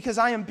holy because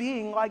I am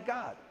being like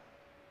God.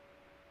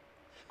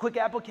 Quick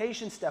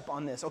application step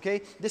on this, okay?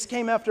 This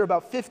came after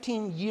about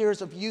 15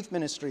 years of youth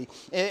ministry,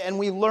 and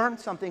we learned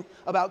something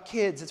about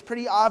kids. It's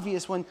pretty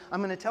obvious when I'm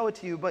going to tell it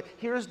to you, but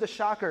here's the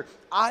shocker.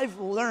 I've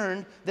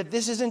learned that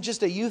this isn't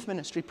just a youth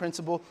ministry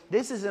principle.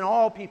 This is an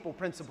all-people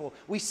principle.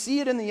 We see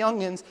it in the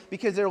youngins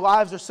because their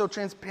lives are so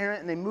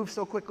transparent and they move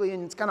so quickly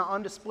and it's kind of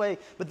on display,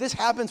 but this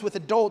happens with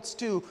adults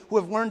too who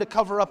have learned to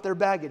cover up their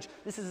baggage.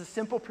 This is a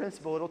simple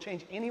principle. It'll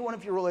change any one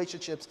of your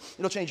relationships.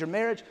 It'll change your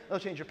marriage. It'll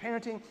change your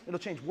parenting. It'll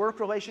change work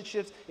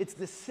relationships. It's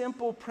the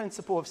simple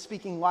principle of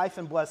speaking life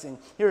and blessing.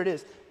 Here it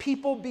is.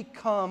 People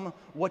become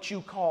what you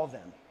call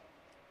them.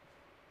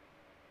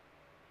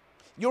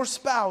 Your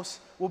spouse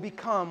will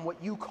become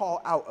what you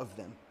call out of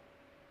them.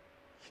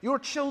 Your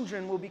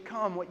children will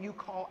become what you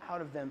call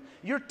out of them.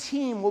 Your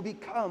team will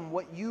become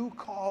what you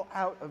call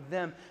out of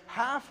them.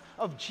 Half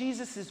of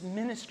Jesus'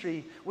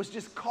 ministry was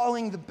just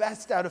calling the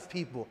best out of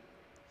people.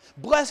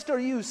 Blessed are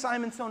you,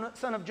 Simon, son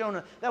of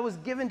Jonah. That was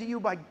given to you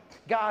by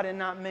God and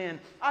not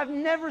man. I've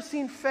never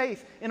seen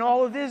faith in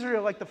all of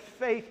Israel like the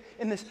faith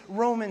in this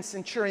Roman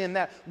centurion.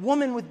 That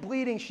woman with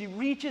bleeding, she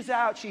reaches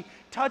out, she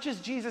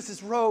touches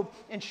Jesus' robe,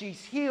 and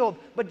she's healed.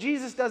 But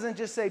Jesus doesn't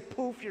just say,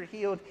 poof, you're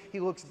healed. He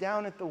looks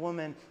down at the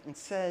woman and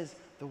says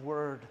the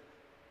word,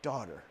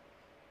 daughter.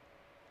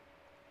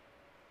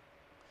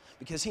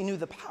 Because he knew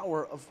the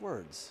power of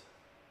words.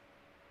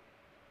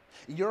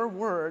 Your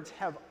words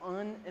have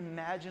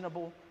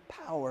unimaginable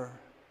power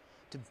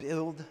to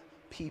build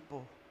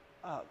people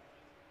up.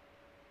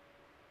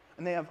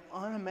 And they have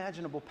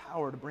unimaginable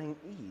power to bring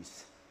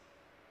ease.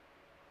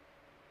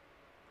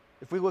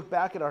 If we look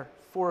back at our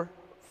 4,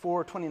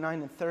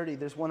 29, and 30,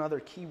 there's one other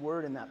key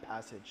word in that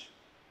passage.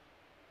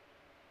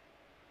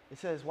 It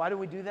says, why do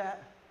we do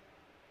that?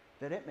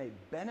 That it may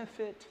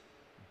benefit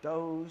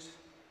those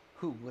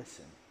who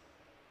listen.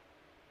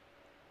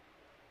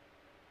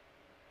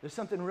 There's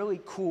something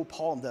really cool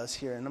Paul does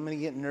here, and I'm going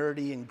to get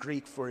nerdy and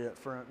Greek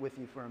with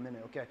you for a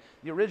minute, okay?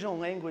 The original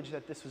language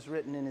that this was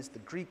written in is the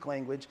Greek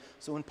language.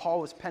 So when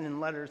Paul was penning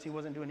letters, he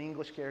wasn't doing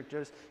English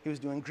characters, he was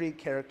doing Greek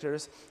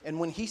characters. And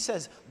when he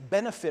says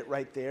benefit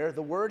right there,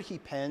 the word he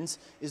pens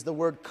is the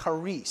word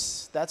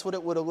charis. That's what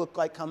it would have looked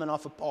like coming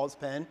off of Paul's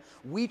pen.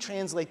 We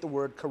translate the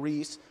word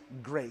charis,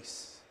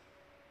 grace.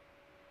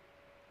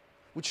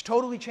 Which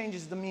totally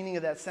changes the meaning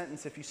of that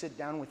sentence if you sit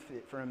down with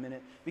it for a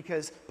minute,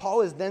 because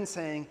Paul is then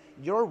saying,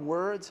 your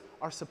words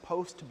are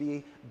supposed to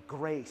be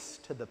grace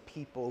to the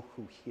people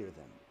who hear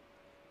them.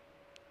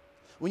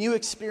 When you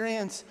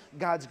experience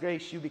God's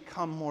grace, you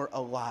become more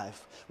alive.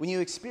 When you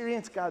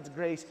experience God's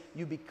grace,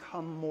 you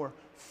become more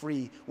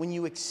free. When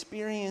you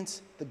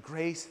experience the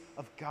grace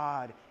of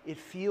God, it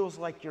feels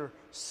like your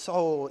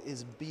soul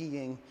is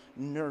being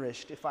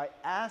nourished. If I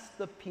ask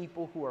the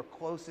people who are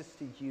closest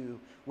to you,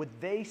 would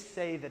they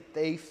say that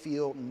they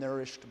feel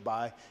nourished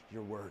by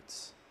your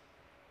words?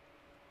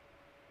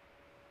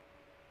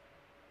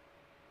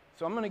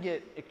 So I'm going to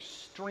get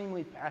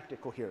extremely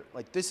practical here.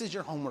 Like, this is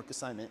your homework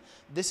assignment.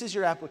 This is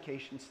your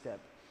application step.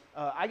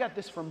 I got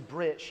this from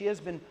Britt. She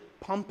has been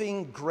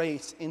pumping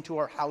grace into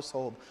our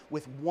household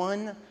with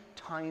one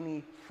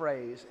tiny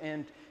phrase.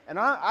 And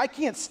I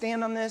can't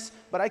stand on this,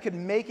 but I could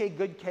make a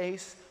good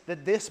case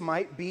that this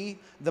might be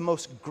the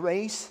most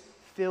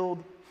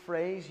grace-filled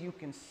phrase you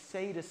can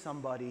say to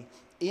somebody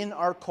in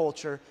our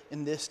culture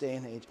in this day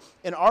and age.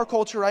 In our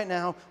culture right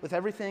now, with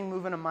everything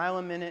moving a mile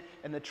a minute,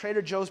 and the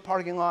Trader Joe's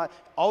parking lot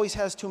always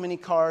has too many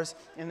cars,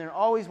 and they're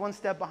always one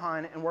step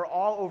behind, and we're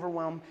all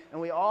overwhelmed, and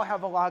we all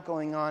have a lot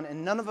going on,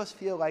 and none of us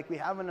feel like we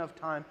have enough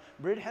time.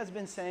 Britt has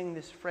been saying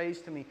this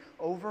phrase to me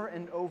over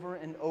and over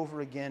and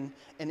over again,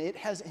 and it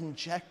has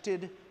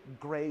injected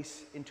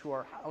grace into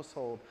our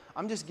household.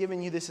 I'm just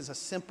giving you this as a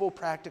simple,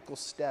 practical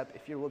step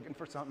if you're looking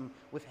for something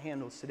with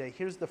handles today.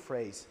 Here's the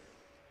phrase: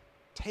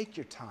 take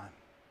your time.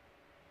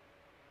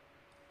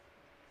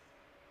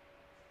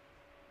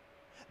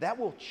 That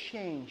will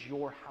change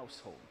your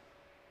household.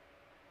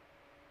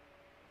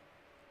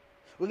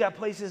 We got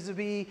places to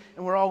be,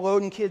 and we're all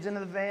loading kids into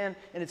the van,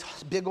 and it's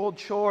a big old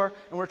chore,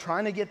 and we're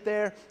trying to get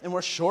there, and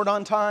we're short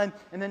on time,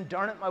 and then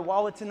darn it, my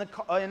wallet's in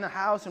the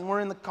house, and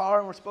we're in the car,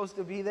 and we're supposed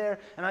to be there,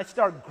 and I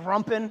start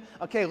grumping.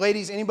 Okay,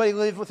 ladies, anybody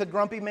live with a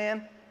grumpy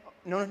man?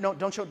 No,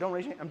 don't raise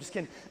your hand. I'm just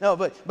kidding. No,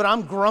 but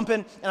I'm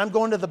grumping, and I'm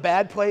going to the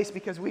bad place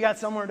because we got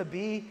somewhere to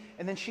be,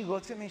 and then she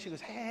looks at me, and she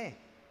goes, hey,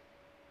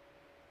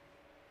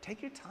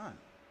 take your time.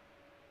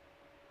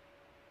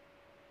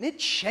 And it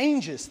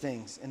changes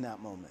things in that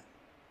moment.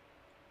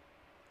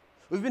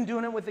 We've been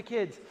doing it with the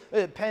kids.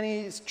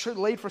 Penny's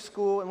late for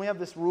school, and we have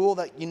this rule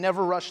that you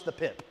never rush the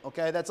pip,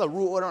 okay? That's a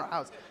rule in our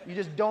house. You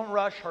just don't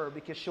rush her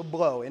because she'll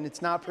blow, and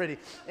it's not pretty.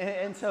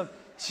 And so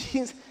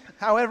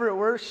however it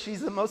works,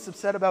 she's the most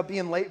upset about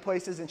being late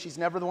places, and she's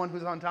never the one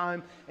who's on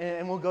time.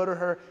 And we'll go to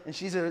her, and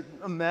she's a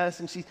mess,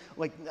 and she's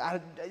like,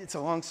 it's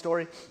a long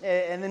story.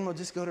 And then we'll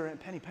just go to her, and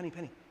Penny,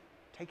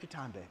 take your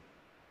time, babe.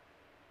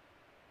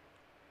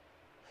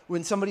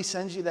 When somebody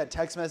sends you that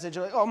text message,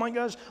 you're like, oh my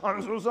gosh, I'm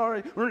so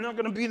sorry, we're not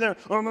going to be there.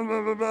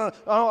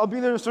 I'll be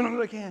there as soon as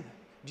I can.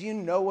 Do you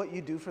know what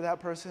you do for that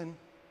person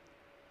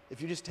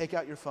if you just take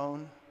out your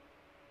phone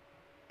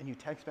and you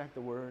text back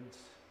the words,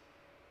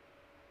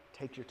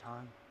 take your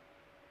time,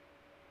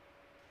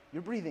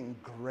 you're breathing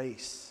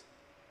grace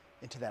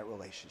into that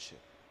relationship.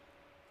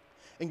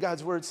 And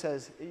God's word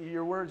says,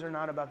 your words are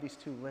not about these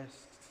two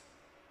lists.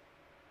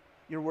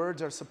 Your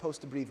words are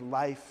supposed to breathe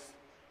life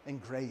and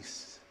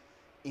grace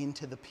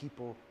into the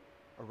people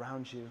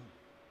around you.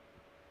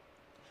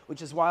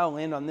 Which is why I'll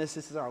land on this.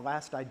 This is our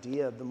last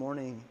idea of the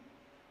morning.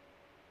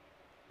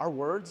 Our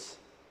words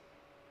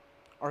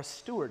are a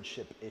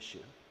stewardship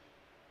issue.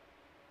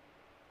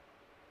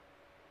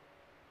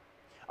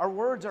 Our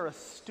words are a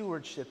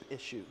stewardship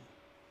issue.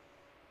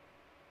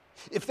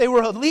 If they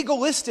were a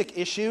legalistic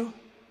issue,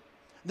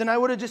 then I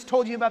would have just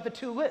told you about the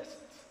two lists.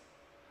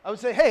 I would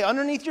say, hey,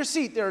 underneath your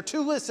seat, there are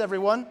two lists,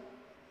 everyone.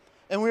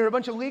 And we were a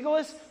bunch of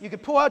legalists. You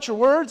could pull out your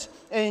words,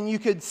 and you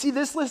could see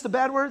this list of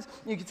bad words,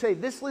 and you could say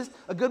this list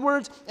of good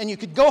words, and you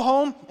could go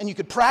home, and you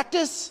could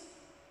practice,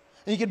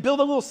 and you could build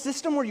a little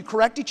system where you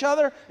correct each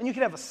other, and you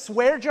could have a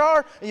swear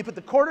jar, and you put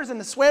the quarters in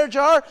the swear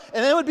jar,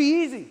 and it would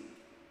be easy.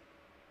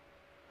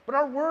 But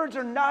our words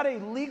are not a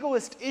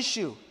legalist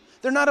issue.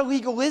 They're not a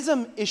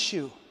legalism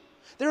issue.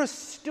 They're a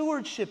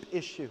stewardship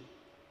issue.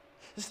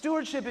 The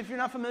stewardship, if you're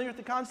not familiar with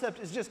the concept,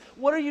 is just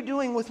what are you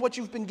doing with what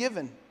you've been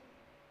given?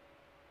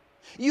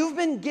 You've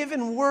been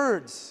given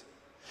words.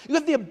 You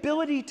have the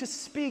ability to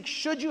speak.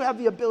 Should you have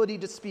the ability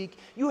to speak,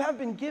 you have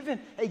been given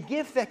a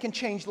gift that can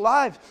change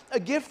lives, a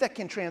gift that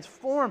can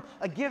transform,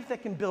 a gift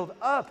that can build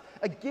up,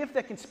 a gift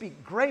that can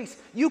speak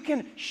grace. You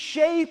can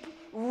shape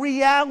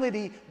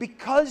reality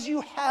because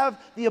you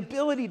have the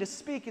ability to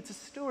speak. It's a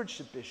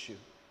stewardship issue.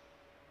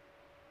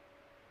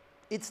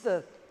 It's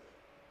the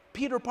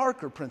Peter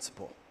Parker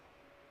principle.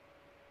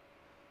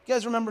 You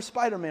guys remember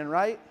Spider-Man,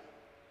 right?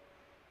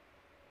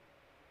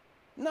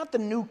 Not the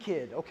new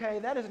kid, okay?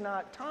 That is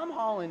not, Tom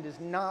Holland is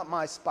not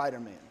my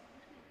Spider-Man.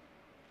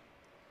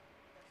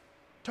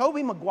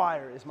 Tobey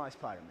Maguire is my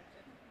Spider-Man.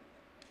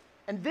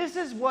 And this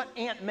is what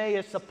Aunt May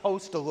is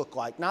supposed to look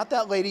like, not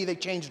that lady they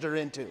changed her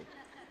into.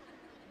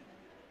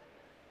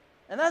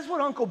 And that's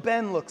what Uncle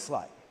Ben looks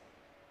like.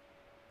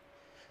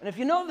 And if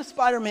you know the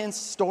Spider-Man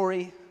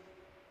story,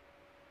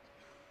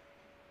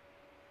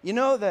 you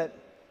know that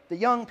the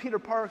young Peter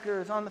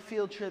Parker is on the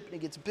field trip and he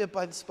gets bit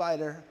by the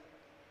spider.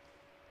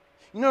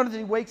 You know that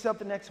he wakes up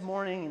the next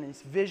morning and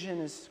his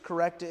vision is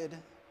corrected.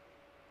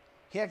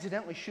 He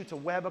accidentally shoots a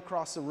web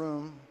across the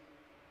room.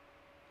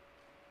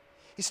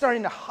 He's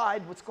starting to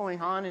hide what's going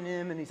on in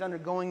him, and he's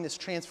undergoing this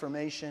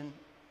transformation.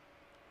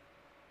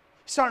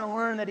 He's starting to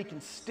learn that he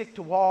can stick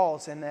to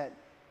walls and that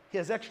he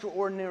has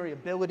extraordinary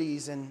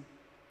abilities. And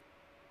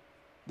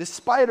this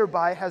spider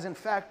bite has in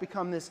fact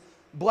become this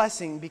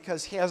blessing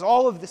because he has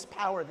all of this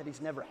power that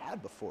he's never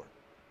had before.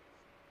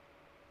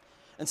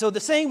 And so the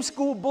same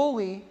school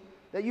bully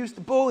that used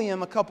to bully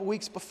him a couple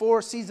weeks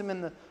before sees him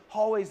in the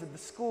hallways of the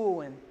school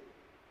and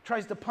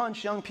tries to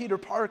punch young Peter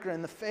Parker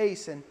in the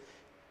face, and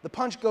the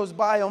punch goes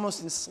by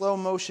almost in slow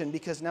motion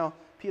because now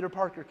Peter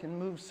Parker can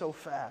move so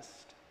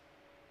fast.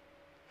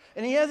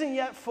 And he hasn't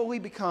yet fully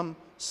become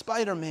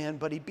Spider-Man,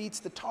 but he beats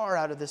the tar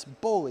out of this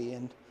bully,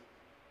 and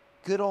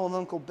good old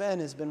Uncle Ben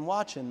has been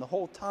watching the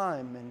whole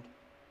time, and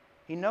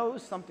he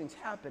knows something's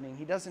happening.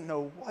 He doesn't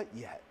know what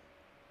yet.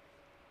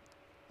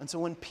 And so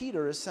when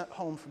Peter is sent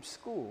home from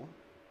school,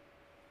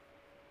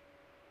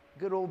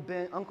 good old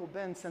Uncle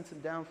Ben sends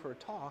him down for a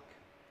talk.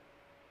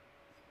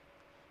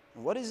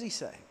 And what does he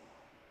say?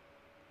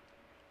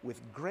 With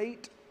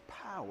great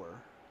power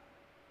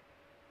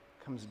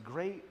comes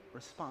great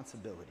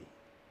responsibility.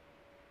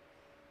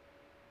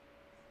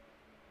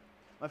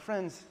 My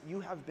friends, you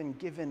have been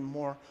given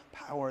more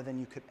power than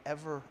you could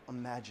ever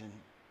imagine.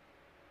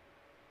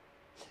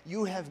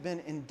 You have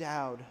been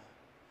endowed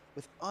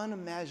with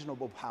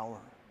unimaginable power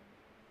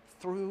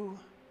through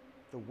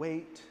the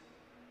weight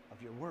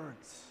of your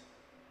words.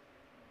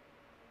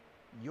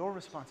 Your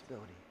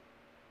responsibility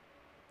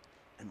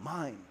and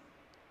mine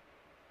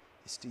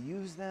is to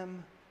use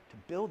them to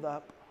build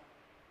up,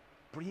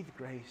 breathe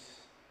grace,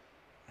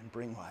 and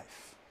bring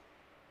life.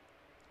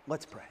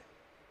 Let's pray.